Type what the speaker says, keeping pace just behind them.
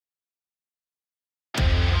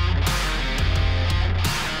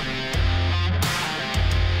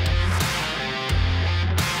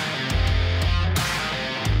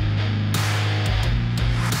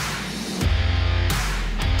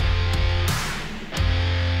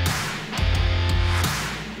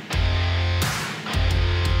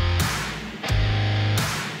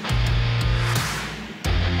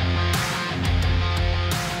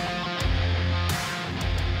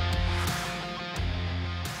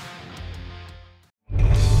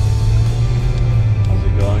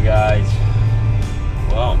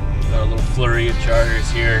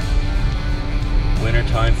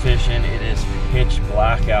going fishing. It is pitch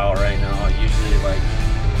black out right now. Usually like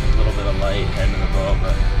a little bit of light heading to the boat,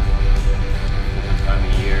 but different time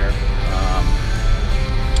of year.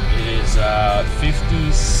 It is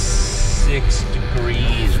 56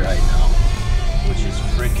 degrees right now, which is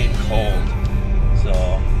freaking cold. So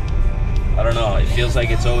I don't know, it feels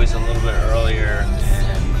like it's always a little bit earlier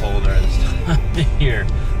and colder this time of year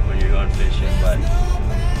when you're going fishing. But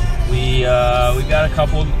we got a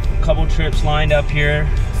couple trips lined up here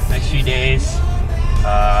next few days.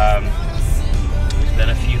 There's been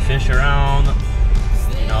a few fish around.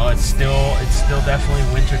 You know, it's still definitely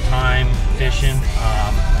winter time fishing.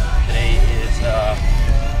 Today is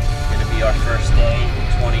gonna be our first day in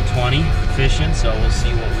 2020 fishing, so we'll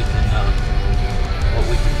see what we can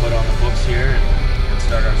put on the books here and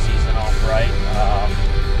start our season off right. I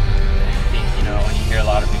think, you know, when you hear a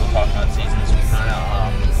lot of people talking about seasons, we kind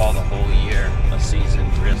of call the whole year a season.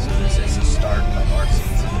 So this is the start of our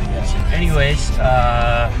season, I guess. Anyways,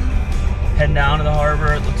 heading down to the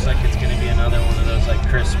harbor. It looks like it's going to be another one of those like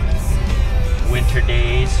crisp winter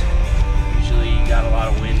days. Usually you got a lot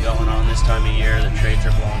of wind going on this time of year. The trades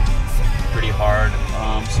are blowing pretty hard,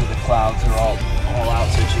 so the clouds are all out.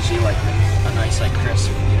 So it's usually like a nice, like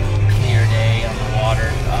crisp, clear day on the water.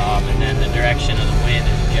 And then the direction of the wind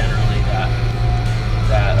is generally that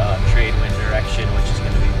trade wind direction, which is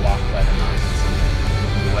going to be blocked by the mountains.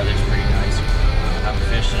 The weather's pretty nice. Haven't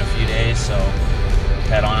fished in a few days, so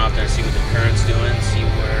head on out there, see what the current's doing, see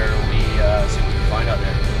what we can find out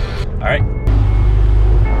there. All right.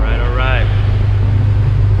 All right.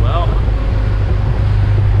 Well,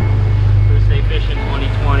 first day fishing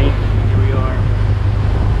 2020. Here we are.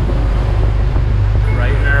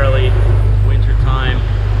 Bright and early, winter time.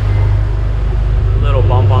 A little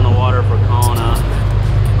bump on the water for Kona.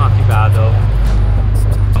 Not too bad though.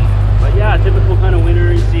 But yeah, typical kind of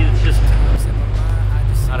winter. You see, it's just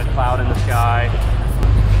not a cloud in the sky.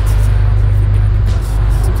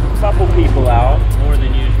 A couple people out, more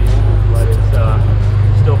than usual, but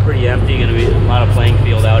it's still pretty empty. Gonna be a lot of playing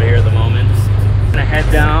field out here at the moment. Gonna head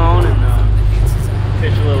down and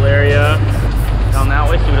fish a little area down that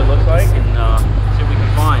way, see what it looks like, and see what we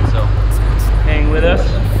can find. So hang with us.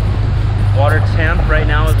 Water temp right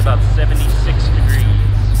now is about 76 degrees.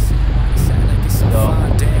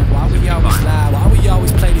 Why we always lie? Why we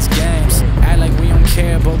always play these games? Act like we don't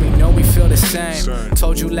care, but we know we feel the same.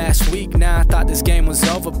 Told you last week, now I thought this game was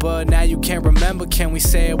over, but now you can't remember. Can we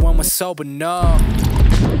say it when we're sober? No.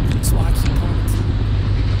 So I keep on.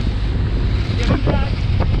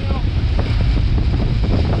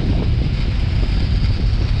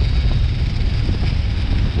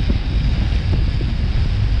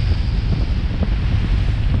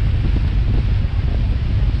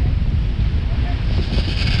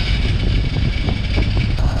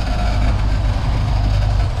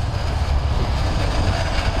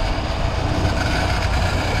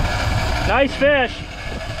 Nice fish.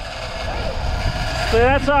 Clear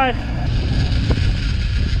that side.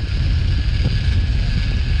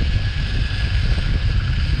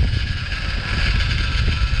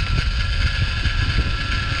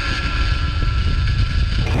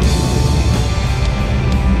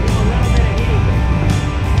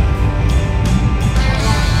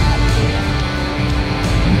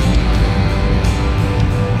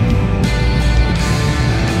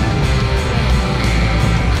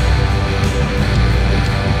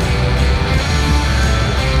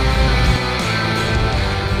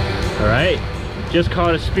 Just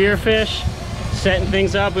caught a spearfish, setting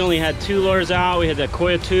things up. We only had 2 lures out. We had that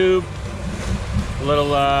Koya tube, a little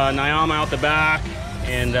Nyama out the back,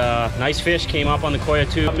 and nice fish came up on the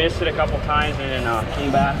Koya tube. Missed it a couple times and then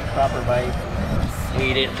came back, proper bite,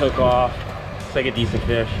 ate it, took off. Looks like a decent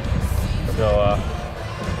fish. So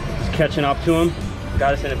just catching up to him.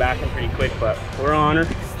 Got us in the back end pretty quick, but we're on her.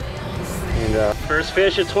 And first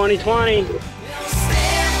fish of 2020.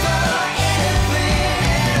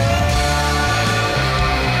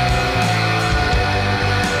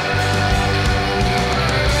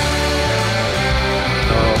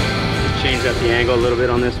 Changed up the angle a little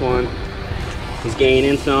bit on this one. He's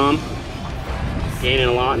gaining some. Gaining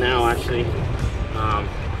a lot now, actually.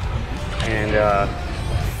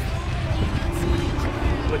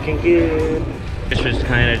 Looking good. Fish was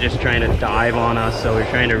kind of just trying to dive on us, so we're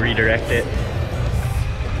trying to redirect it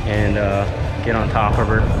and get on top of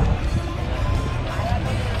her.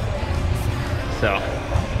 So,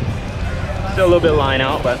 still a little bit line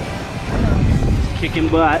out, but kicking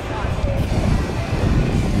butt.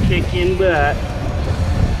 Kicking butt.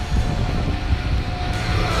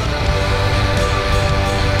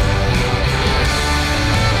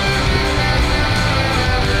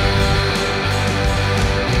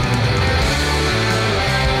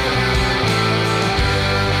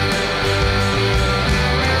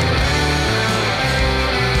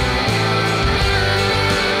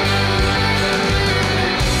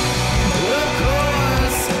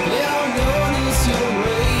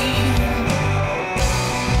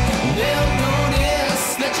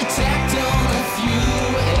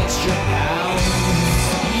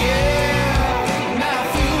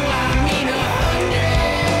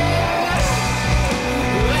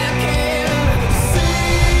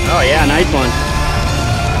 Nice one.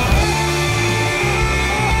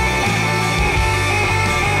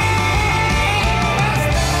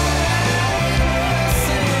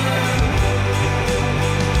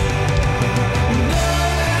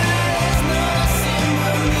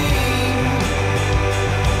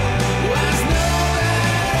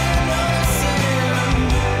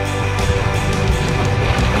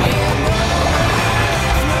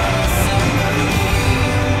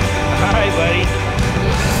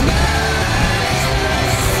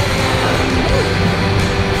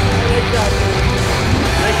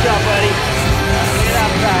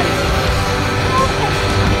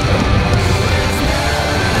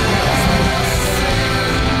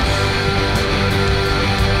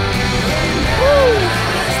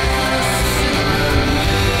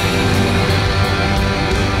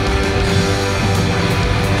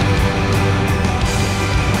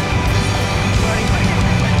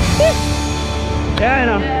 Yeah, I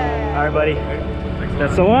know. Yeah. All right, buddy.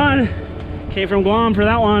 That's the one. Came from Guam for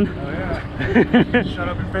that one. Oh, yeah. Shut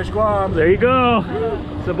up and fish Guam. There you go.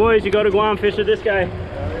 So, boys, you go to Guam, fish with this guy. Oh,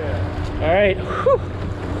 yeah. All right. Whew.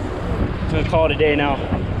 I'm gonna call it a day now.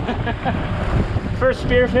 First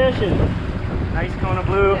spearfish and nice Kona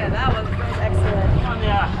blue. Yeah, that was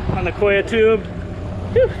excellent. On the Koya tube.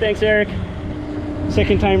 Whew. Thanks, Eric.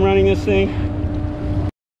 Second time running this thing.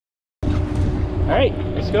 All right,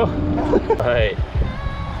 let's go. All right,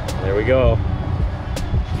 there we go.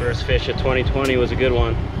 First fish of 2020 was a good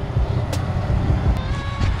one.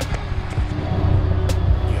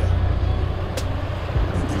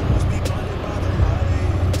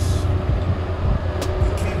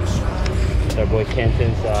 It's our boy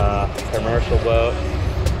Kenton's commercial boat.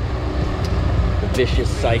 The Vicious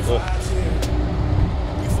Cycle.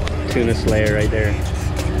 Tuna Slayer right there.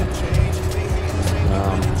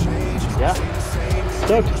 Yeah.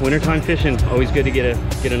 Stoked. Wintertime fishing, always good to get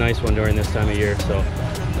a nice one during this time of year. So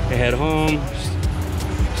I head home.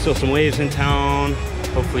 Still some waves in town.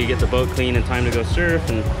 Hopefully you get the boat clean in time to go surf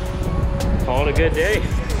and call it a good day.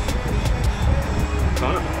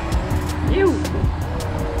 Kona. You.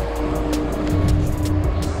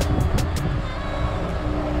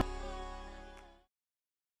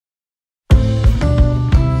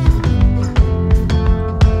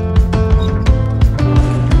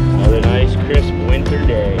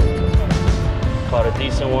 Caught a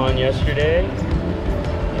decent one yesterday,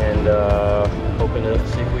 and hoping to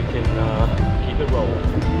see if we can keep it rolling.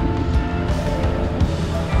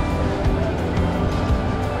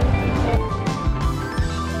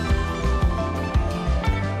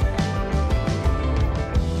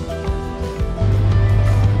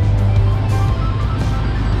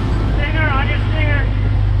 Stinger on your stinger.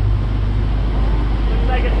 Looks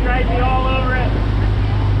like it's stripey all over it.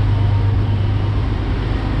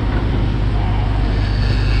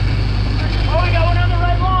 Oh, we got one on the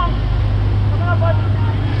right long. Come on, bud.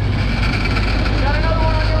 Got another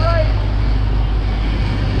one on your right.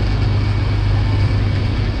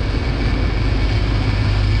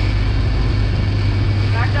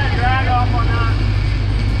 Back that drag off on that.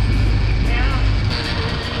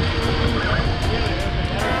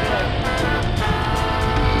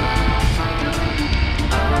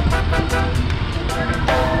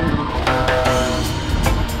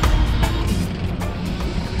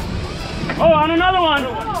 Oh, on another one.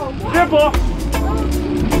 Triple.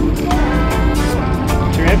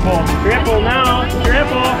 Triple now.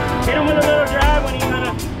 Triple. Hit him with a little drag when he kind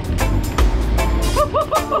of.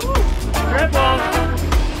 Triple.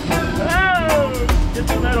 Oh, just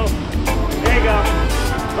a little. There you go.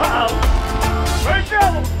 Uh-oh. We're in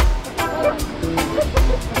trouble.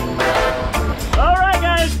 All right,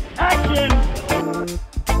 guys. Action.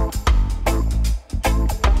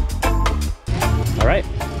 All right.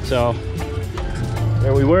 So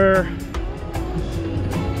there we were.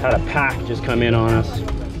 Had a pack just come in on us.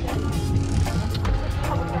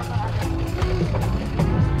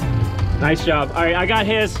 Nice job. All right, I got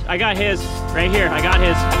his right here. I got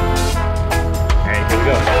his. All right, here we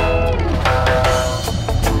go.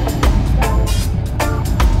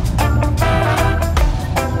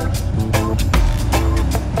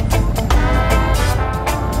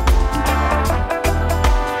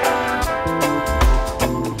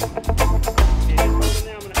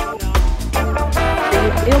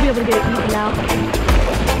 You'll be able to get it eaten now.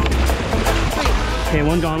 Okay,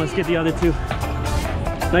 one gone. Let's get the other two.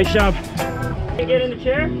 Nice job. Can you get in the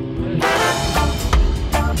chair?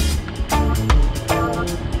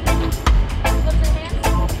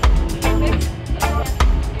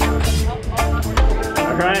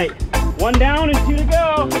 All right, one down and two to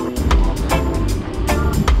go.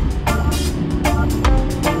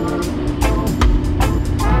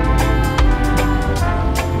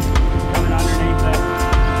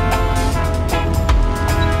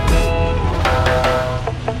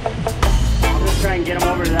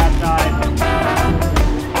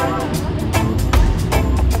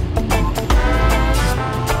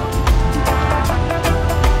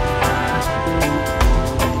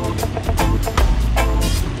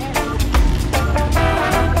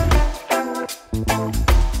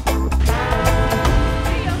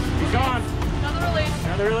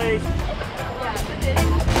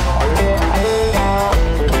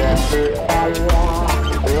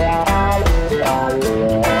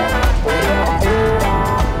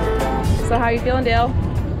 are you feeling, Dale?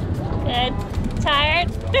 Good.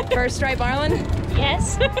 Tired? First stripe Marlin?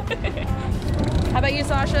 Yes. How about you,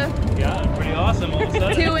 Sasha? Yeah, pretty awesome all of a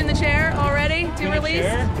sudden. 2 in the chair already? 2 in the release?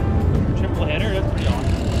 chair, triple header, that's pretty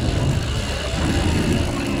awesome.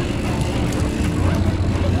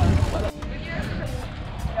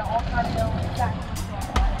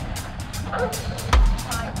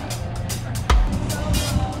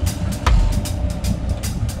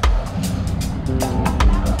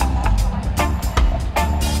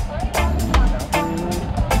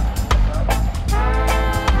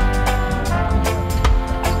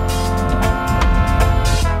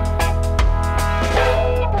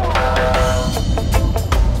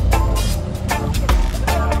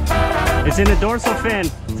 It's in the dorsal fin.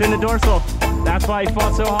 It's in the dorsal. That's why he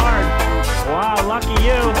fought so hard. Wow, lucky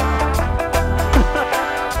you.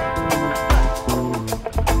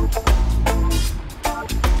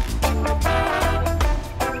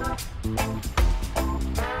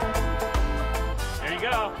 There you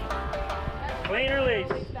go. Clean release.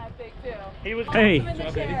 He was. Hey,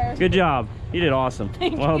 good job. You did awesome.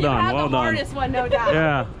 Well done. Well done. Hardest one, no doubt.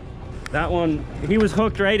 Yeah, that one. He was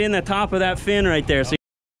hooked right in the top of that fin right there. So.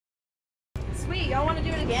 Sweet. Y'all want to do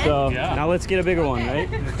it again? So now let's get a bigger one, right?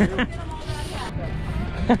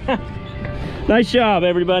 Nice job,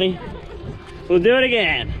 everybody. We'll do it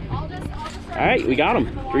again. All right, we got them.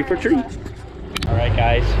 3 for 3. All right,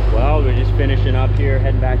 guys. Well, we're just finishing up here,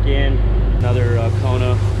 heading back in. Another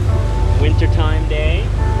Kona wintertime day.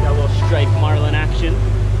 Got a little striped marlin action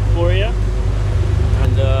for you,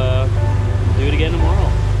 and do it again tomorrow.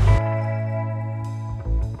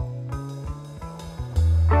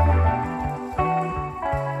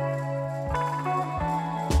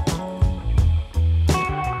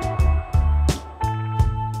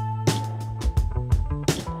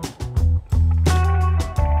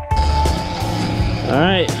 All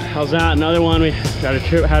right, how's that? Another one. We got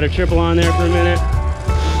had a triple on there for a minute.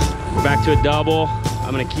 We're back to a double.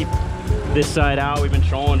 I'm gonna keep this side out. We've been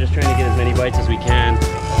trolling, just trying to get as many bites as we can.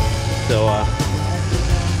 So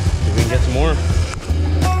see if we can get some more.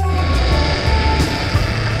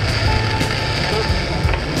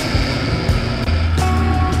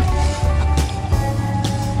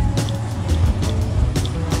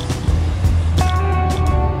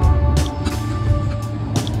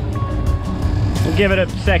 Give it a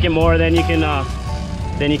second more, then you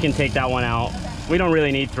can take that one out. We don't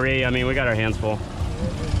really need 3. I mean, we got our hands full.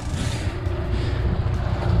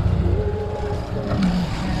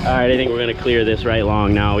 All right, I think we're gonna clear this right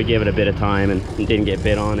long now. We gave it a bit of time and didn't get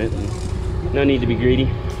bit on it. No need to be greedy.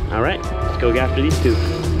 All right, let's go after these 2.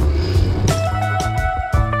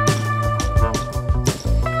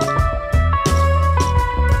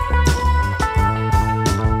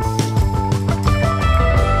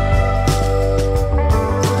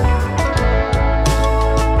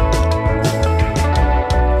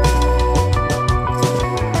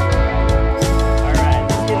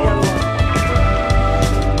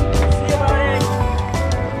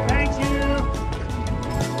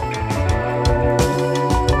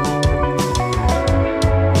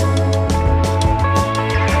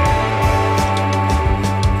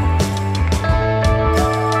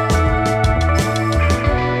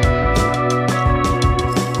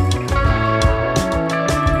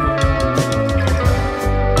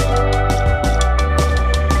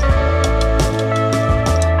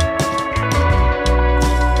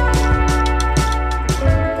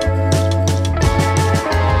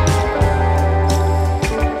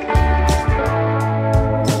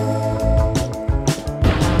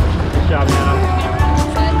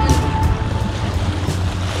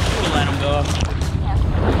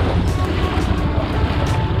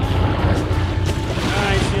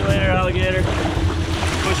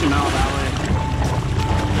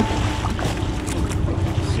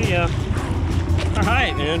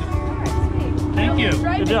 Alright, man. Thank you.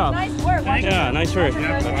 Good job. Nice work. Yeah, nice work.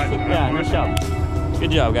 Yeah, nice job.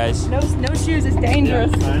 Good job, guys. No shoes is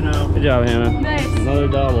dangerous. I know. Good job, Hannah. Nice. Another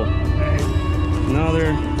double.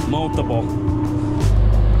 Another multiple.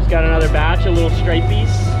 Just got another batch of little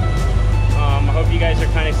stripies. I hope you guys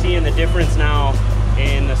are kind of seeing the difference now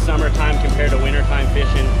in the summertime compared to wintertime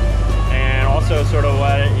fishing. And also sort of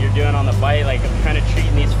what you're doing on the bite, like kind of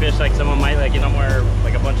treating these fish like someone might like, you know, where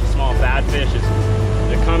like a bunch of small fat fish is,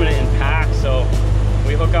 they're coming in packs. So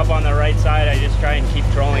we hook up on the right side. I just try and keep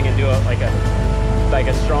trolling and do like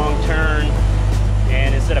a strong turn.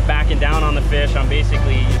 And instead of backing down on the fish, I'm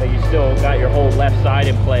basically, you still got your whole left side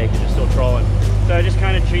in play because you're still trolling. So I just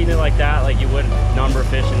kind of treating it like that, like you would number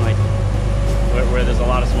fishing, like where there's a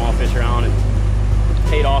lot of small fish around. And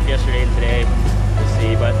paid off yesterday and today.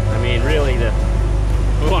 See, but I mean, really the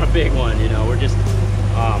We want a big one, you know. We're just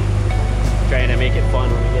trying to make it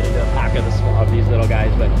fun when we get into a pack of these little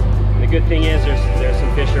guys. But the good thing is there's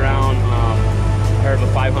some fish around. I heard of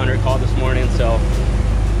a 500 call this morning, so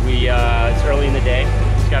it's early in the day.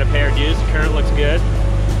 Just got a pair of dudes. The current looks good.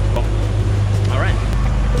 All right.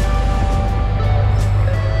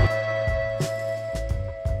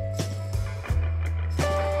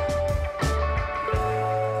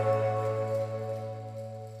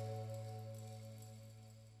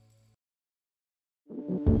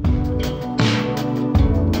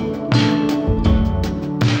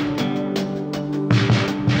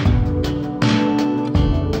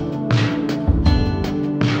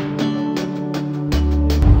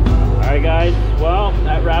 Guys, well,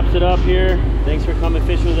 that wraps it up here. Thanks for coming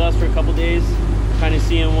fishing with us for a couple days, kind of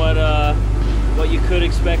seeing what you could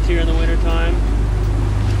expect here in the winter time.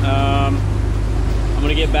 I'm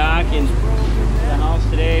gonna get back in the house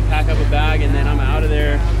today, pack up a bag, and then I'm out of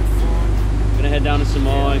there. I'm gonna head down to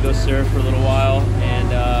Samoa and go surf for a little while.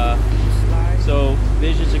 And so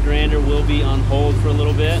Visions of Grandeur will be on hold for a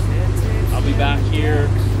little bit. I'll be back here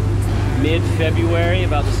mid-February,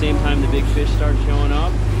 about the same time the big fish start showing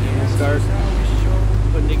up. We'll start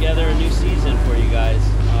putting together a new season for you guys.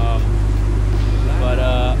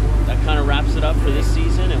 That kind of wraps it up for this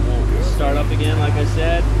season, and we'll start up again, like I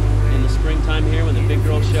said, in the springtime here when the big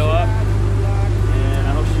girls show up. And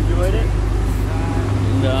I hope you enjoyed it.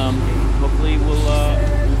 And hopefully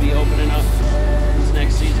we'll be opening up